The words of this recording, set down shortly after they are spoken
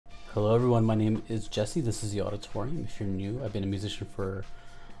Hello everyone, my name is Jesse. This is the Auditorium. If you're new, I've been a musician for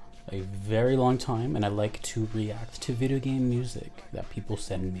a very long time and I like to react to video game music that people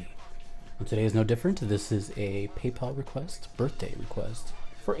send me. And today is no different. This is a PayPal request, birthday request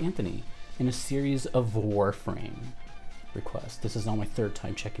for Anthony in a series of Warframe requests. This is now my third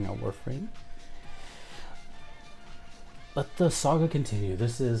time checking out Warframe. Let the saga continue.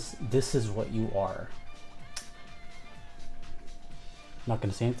 This is what you are. Not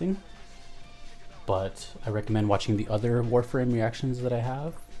gonna say anything, but I recommend watching the other Warframe reactions that I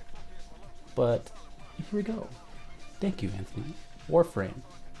have. But here we go. Thank you, Anthony. Warframe.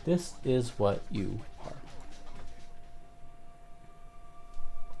 This is what you are.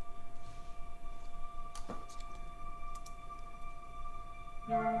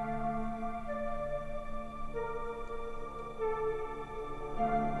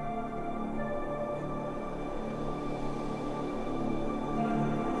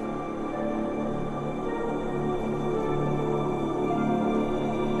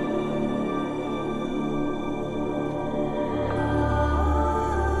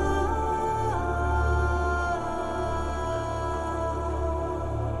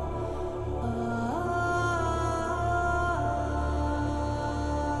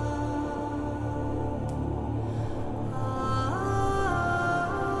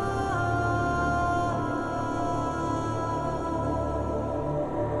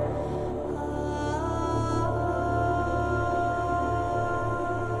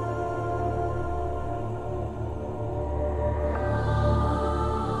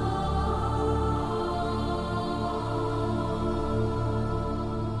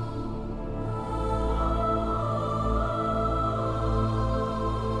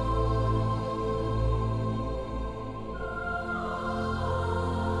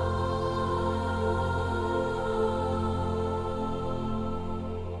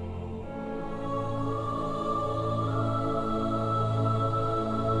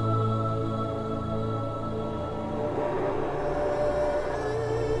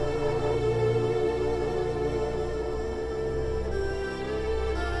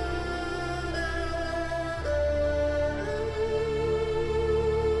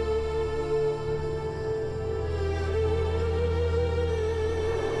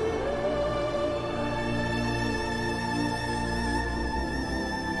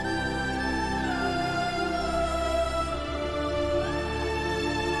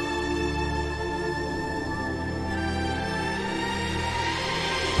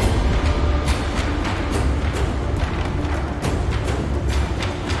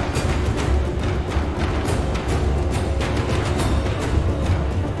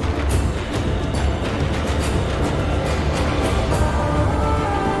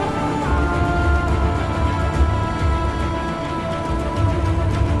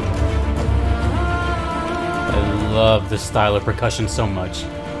 I love this style of percussion so much.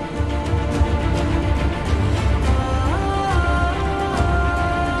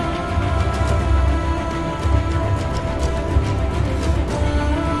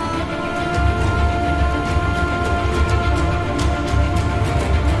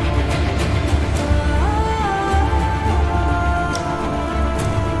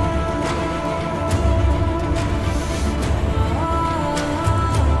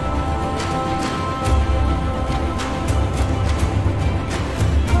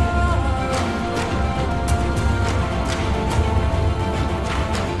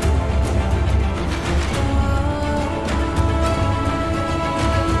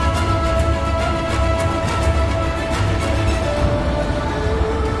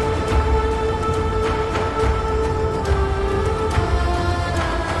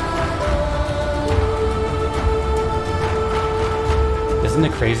 Isn't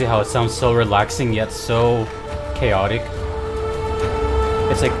it crazy how it sounds so relaxing yet so chaotic?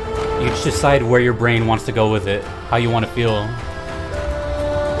 It's like you just decide where your brain wants to go with it, how you want to feel.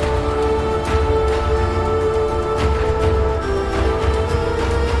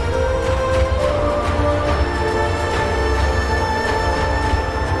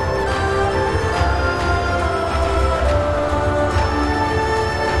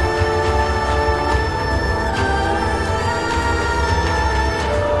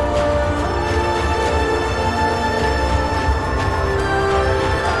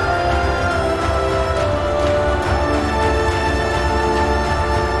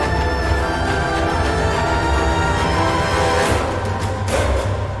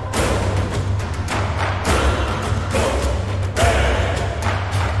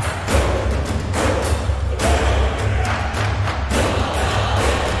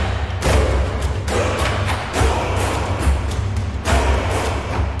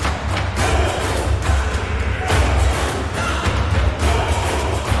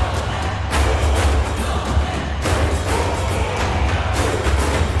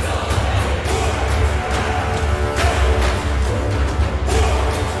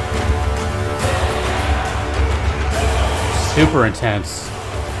 Super intense.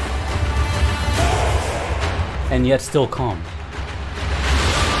 And yet still calm.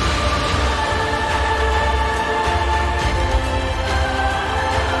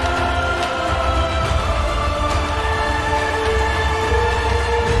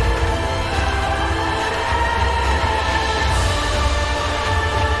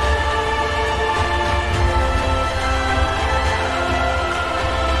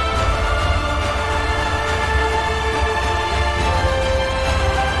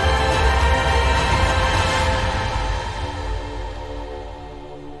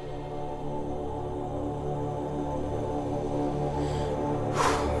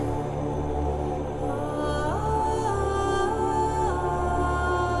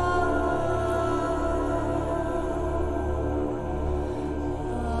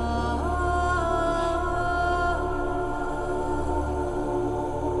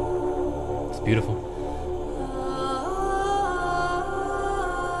 Beautiful.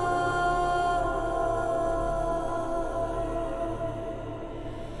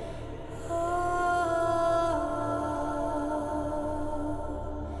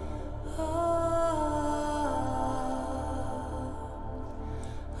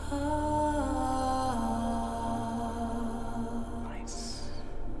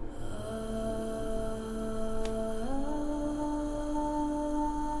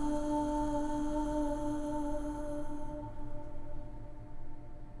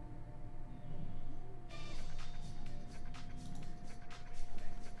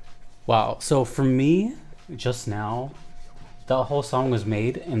 Wow, so for me, just now, that whole song was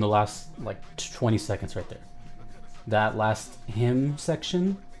made in the last like 20 seconds right there. That last hymn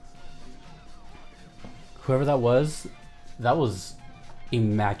section, whoever that was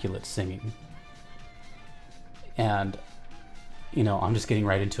immaculate singing. And, you know, I'm just getting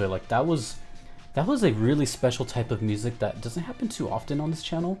right into it. Like that was a really special type of music that doesn't happen too often on this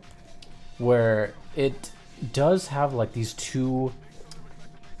channel, where it does have like these two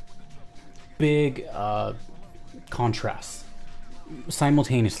big contrasts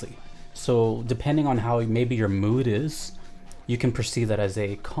simultaneously. So depending on how maybe your mood is, you can perceive that as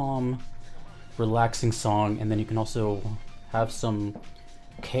a calm, relaxing song, and then you can also have some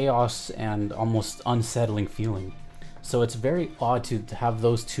chaos and almost unsettling feeling. So it's very odd to have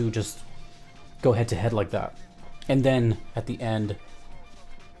those two just go head to head like that, and then at the end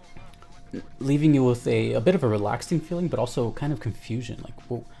leaving you with a bit of a relaxing feeling, but also kind of confusion, like,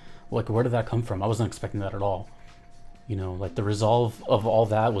 whoa, like where did that come from? I wasn't expecting that at all. You know, like the resolve of all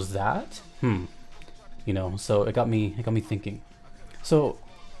that was that. You know, so it got me thinking. So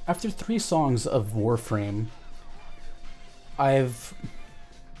after 3 songs of Warframe, I've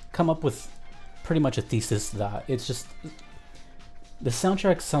come up with pretty much a thesis that it's just, the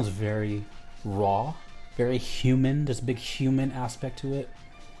soundtrack sounds very raw, very human. There's a big human aspect to it.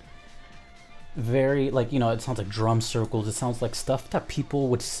 Very, like, you know, it sounds like drum circles. It sounds like stuff that people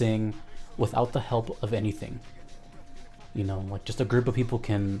would sing without the help of anything. You know, like just a group of people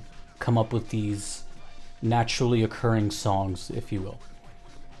can come up with these naturally occurring songs, if you will.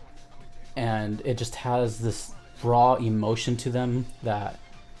 And it just has this raw emotion to them that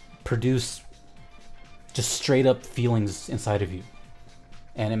produce just straight up feelings inside of you.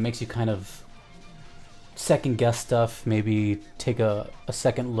 And it makes you kind of second guess stuff, maybe take a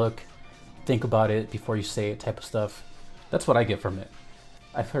second look, think about it before you say it type of stuff. That's what I get from it.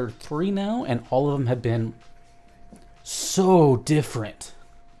 I've heard 3 now, and all of them have been so different,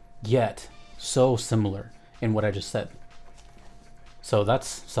 yet so similar in what I just said. So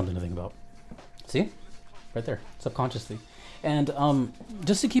that's something to think about. See? Right there, subconsciously. And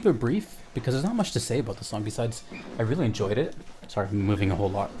just to keep it brief, because there's not much to say about the song besides I really enjoyed it. Sorry, I'm moving a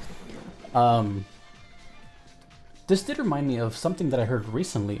whole lot. This did remind me of something that I heard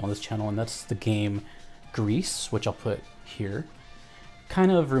recently on this channel, and that's the game Grease, which I'll put here.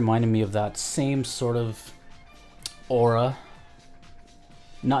 Kind of reminded me of that same sort of aura.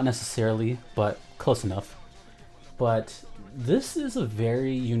 Not necessarily, but close enough. But this is a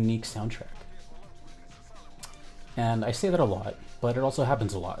very unique soundtrack. And I say that a lot, but it also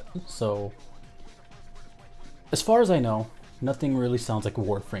happens a lot. So, as far as I know, nothing really sounds like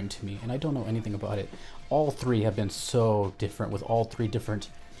Warframe to me, and I don't know anything about it. All 3 have been so different, with all 3 different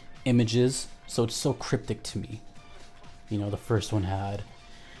images, so it's so cryptic to me. You know, the first one had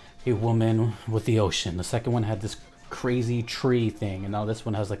a woman with the ocean, the second one had this crazy tree thing, and now this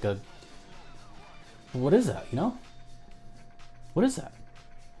one has like a... What is that, you know? What is that?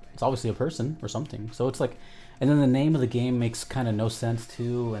 It's obviously a person or something, so it's like... And then the name of the game makes kind of no sense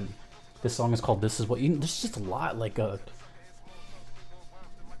too, and this song is called This Is What You... There's just a lot, like a...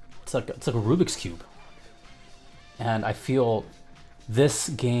 It's like a Rubik's Cube. And I feel this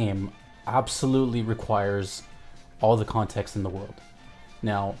game absolutely requires all the context in the world.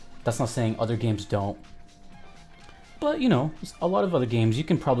 Now, that's not saying other games don't, but you know, a lot of other games you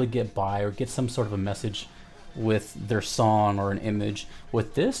can probably get by or get some sort of a message with their song or an image.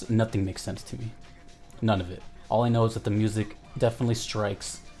 With this, nothing makes sense to me. None of it. All I know is that the music definitely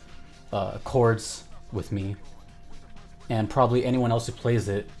strikes chords with me, and probably anyone else who plays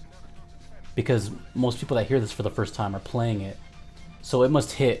it, because most people that hear this for the first time are playing it. So it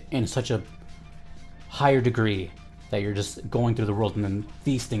must hit in such a higher degree that you're just going through the world and then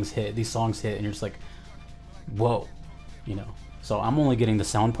these things hit, these songs hit, and you're just like, whoa, you know. So I'm only getting the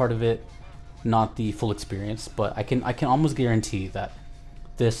sound part of it, not the full experience, but I can almost guarantee that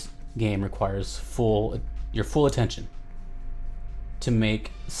this game requires your full attention to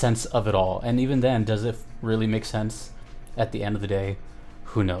make sense of it all. And even then, does it really make sense at the end of the day?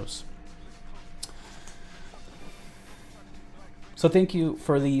 Who knows? So thank you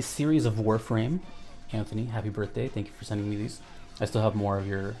for the series of Warframe, Anthony. Happy birthday. Thank you for sending me these. I still have more of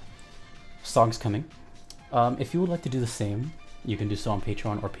your songs coming. If you would like to do the same, you can do so on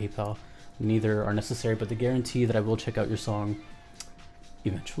Patreon or PayPal. Neither are necessary, but the guarantee that I will check out your song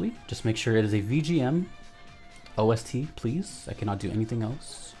eventually. Just make sure it is a VGM OST, please. I cannot do anything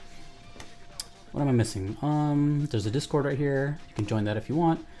else. What am I missing? There's a Discord right here. You can join that if you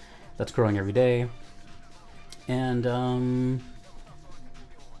want. That's growing every day. And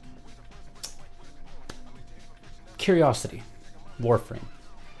curiosity, Warframe.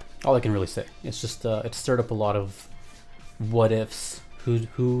 All I can really say. It's just it stirred up a lot of what ifs,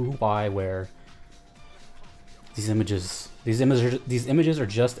 who, why, where. These images are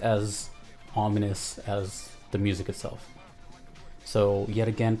just as ominous as the music itself. So yet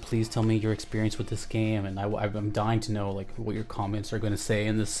again, please tell me your experience with this game, and I'm dying to know like what your comments are going to say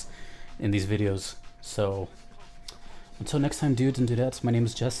in these videos. So until next time, dudes and dudettes, my name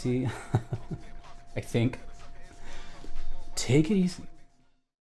is Jesse. I think. Take it easy.